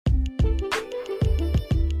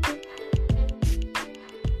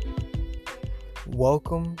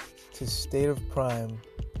Welcome to State of Prime,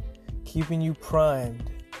 keeping you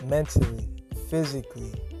primed mentally,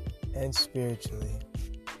 physically, and spiritually.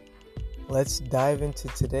 Let's dive into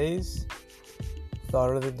today's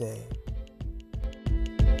thought of the day.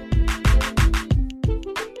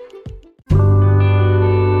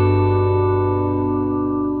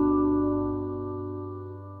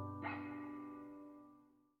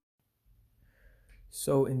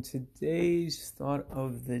 So in today's thought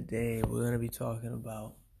of the day, we're going to be talking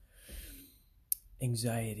about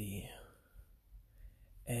anxiety.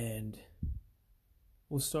 And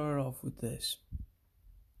we'll start off with this.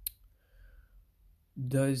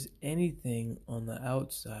 Does anything on the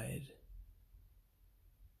outside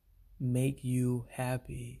make you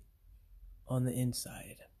happy on the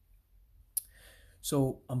inside?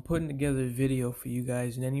 So I'm putting together a video for you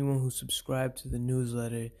guys, and anyone who subscribed to the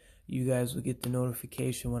newsletter, you guys will get the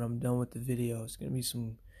notification when I'm done with the video. It's going to be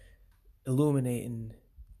some illuminating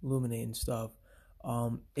stuff.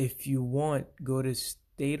 If you want, go to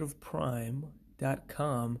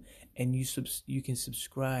stateofprime.com and you can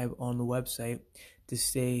subscribe on the website to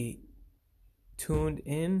stay tuned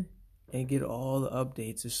in and get all the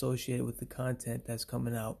updates associated with the content that's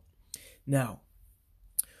coming out. Now,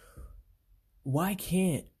 why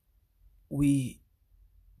can't we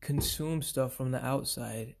consume stuff from the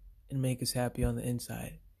outside and make us happy on the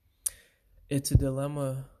inside? It's a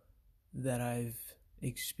dilemma that I've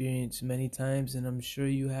experienced many times, and I'm sure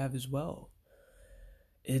you have as well.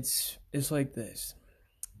 It's like this.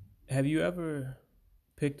 Have you ever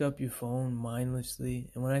picked up your phone mindlessly?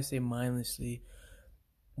 And when I say mindlessly,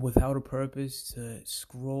 without a purpose, to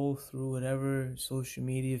scroll through whatever social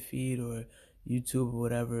media feed or YouTube or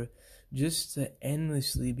whatever, just to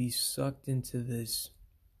endlessly be sucked into this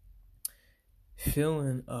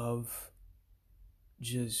feeling of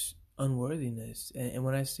just unworthiness. And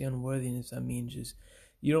when I say unworthiness, I mean just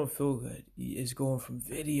you don't feel good. It's going from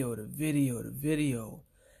video to video to video.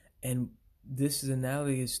 And this is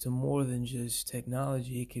analogous to more than just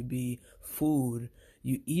technology. It could be food.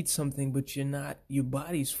 You eat something, but your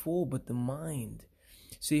body's full, but the mind.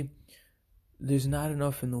 See, there's not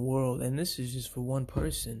enough in the world, and this is just for one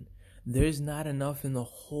person. There's not enough in the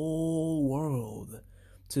whole world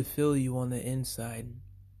to fill you on the inside.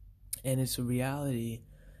 And it's a reality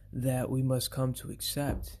that we must come to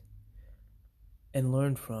accept and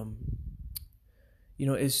learn from. You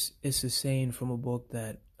know, it's a saying from a book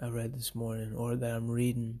that I read this morning, or that I'm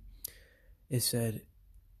reading. It said,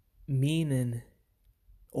 meaning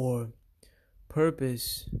or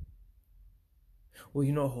purpose. Well,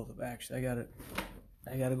 hold up. Actually, I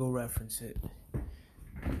gotta go reference it.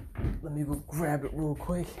 Let me go grab it real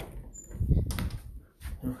quick.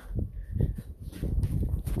 It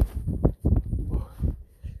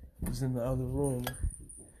was in the other room.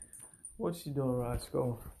 What's you doing,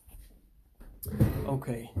 Roscoe?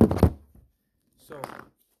 Okay. So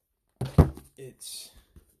it's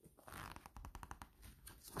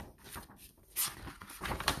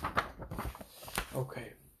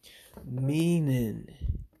okay. Meaning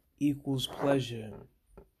equals pleasure.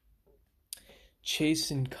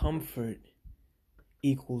 Chasing comfort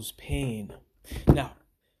equals pain. Now,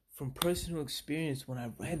 from personal experience, when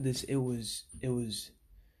I read this, it was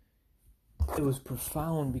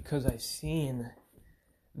profound, because I seen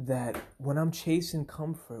that when I'm chasing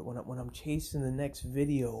comfort, when I'm chasing the next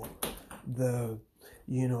video, the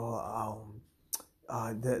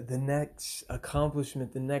next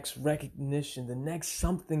accomplishment, the next recognition, the next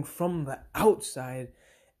something from the outside,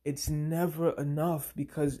 it's never enough,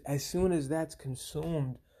 because as soon as that's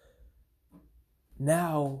consumed,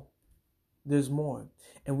 now there's more.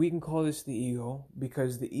 And we can call this the ego,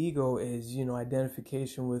 because the ego is,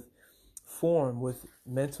 identification with form, with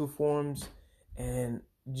mental forms, and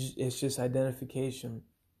it's just identification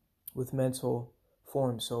with mental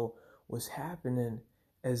forms. So what's happening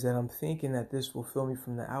is that I'm thinking that this will fill me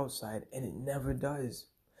from the outside, and it never does.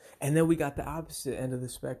 And then we got the opposite end of the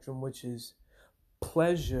spectrum, which is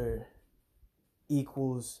pleasure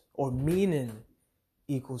equals, or meaning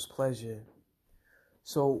equals pleasure.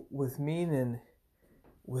 So with meaning,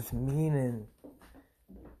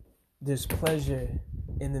 there's pleasure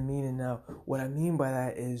in the meaning. Now, what I mean by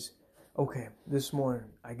that is, okay, this morning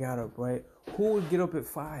I got up, right? Who would get up at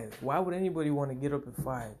 5? Why would anybody want to get up at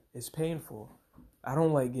 5? It's painful. I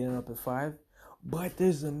don't like getting up at 5, but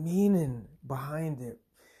there's a meaning behind it.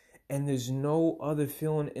 And there's no other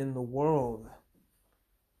feeling in the world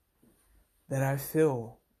that I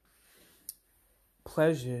feel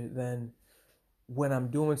pleasure than when I'm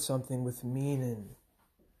doing something with meaning.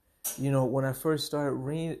 When I first started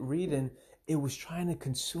reading, it was trying to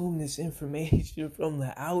consume this information from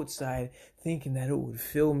the outside, thinking that it would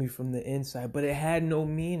fill me from the inside, but it had no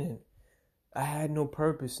meaning. I had no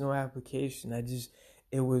purpose, no application.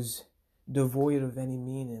 It was devoid of any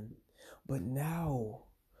meaning. But now,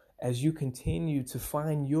 as you continue to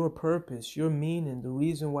find your purpose, your meaning, the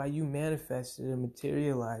reason why you manifested and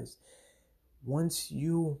materialized, once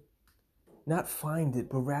you not find it,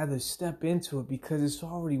 but rather step into it, because it's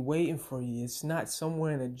already waiting for you. It's not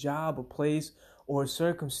somewhere in a job, a place, or a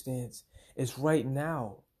circumstance. It's right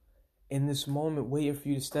now, in this moment, waiting for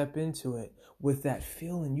you to step into it with that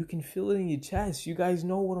feeling. You can feel it in your chest. You guys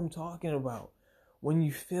know what I'm talking about. When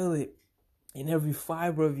you feel it in every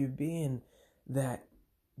fiber of your being, that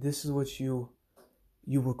this is what you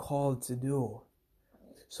were called to do.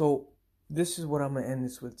 So this is what I'm going to end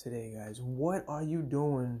this with today, guys. What are you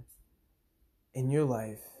doing in your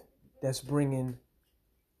life that's bringing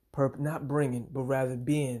not bringing, but rather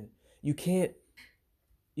being? You can't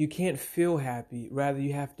feel happy, rather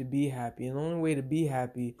you have to be happy. And the only way to be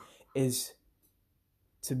happy is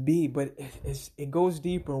to be, but it goes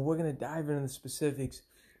deeper, and we're going to dive into the specifics.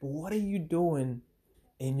 But what are you doing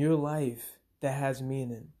in your life that has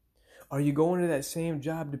meaning? Are you going to that same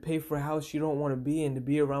job to pay for a house you don't want to be in, to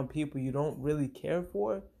be around people you don't really care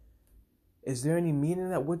for? Is there any meaning in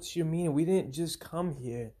that? What's your meaning? We didn't just come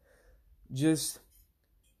here just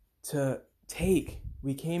to take.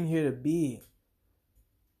 We came here to be.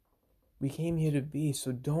 We came here to be.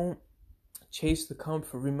 So don't chase the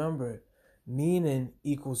comfort. Remember, meaning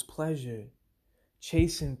equals pleasure.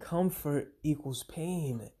 Chasing comfort equals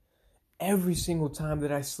pain. Every single time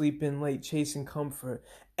that I sleep in late chasing comfort,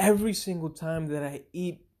 every single time that I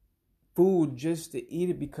eat food just to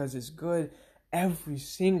eat it because it's good, every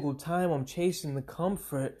single time I'm chasing the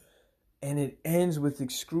comfort, and it ends with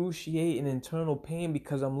excruciating internal pain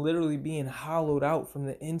because I'm literally being hollowed out from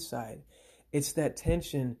the inside. It's that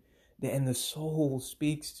tension and the soul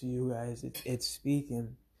speaks to you guys. It's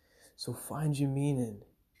speaking. So find your meaning.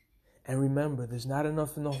 And remember, there's not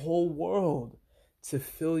enough in the whole world to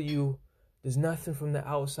fill you. There's nothing from the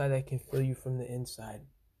outside that can fill you from the inside.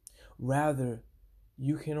 Rather,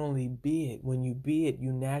 you can only be it. When you be it,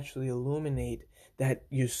 you naturally illuminate that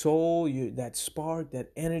your soul, that spark,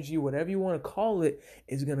 that energy, whatever you want to call it,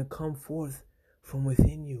 is going to come forth from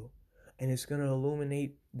within you. And it's going to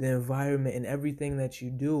illuminate the environment and everything that you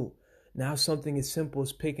do. Now something as simple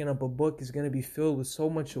as picking up a book is going to be filled with so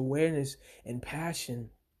much awareness and passion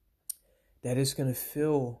that it's going to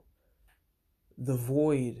fill the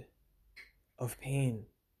void of pain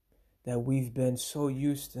that we've been so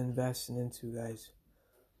used to investing into, guys.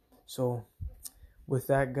 So with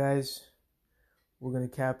that, guys, we're going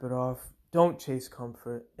to cap it off. Don't chase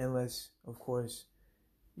comfort unless, of course,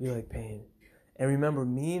 you like pain. And remember,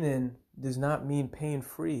 meaning does not mean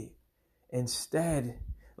pain-free. Instead,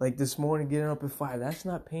 like this morning, getting up at 5, that's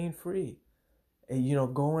not pain-free.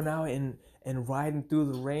 And, going out and riding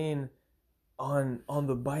through the rain on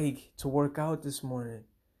the bike to work out this morning,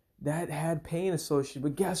 that had pain associated.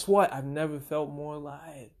 But guess what? I've never felt more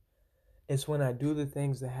alive. It's when I do the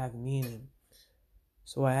things that have meaning.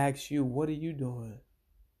 So I ask you, what are you doing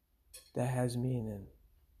that has meaning?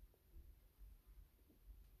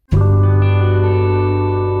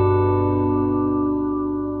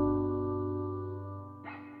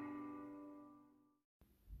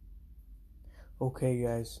 Okay,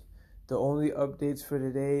 guys. The only updates for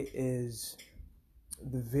today is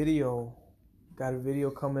the video. Got a video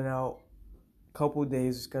coming out a couple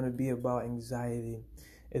days. It's going to be about anxiety.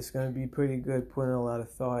 It's going to be pretty good, putting a lot of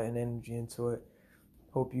thought and energy into it.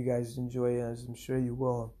 Hope you guys enjoy it, as I'm sure you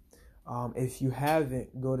will. If you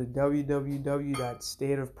haven't, go to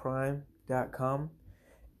www.stateofprime.com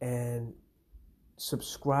and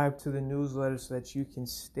subscribe to the newsletter so that you can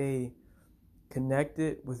stay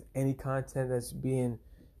connected with any content that's being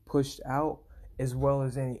pushed out, as well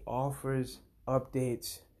as any offers,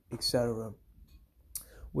 updates, etc.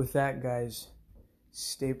 With that, guys,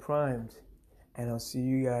 stay primed, and I'll see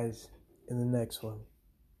you guys in the next one.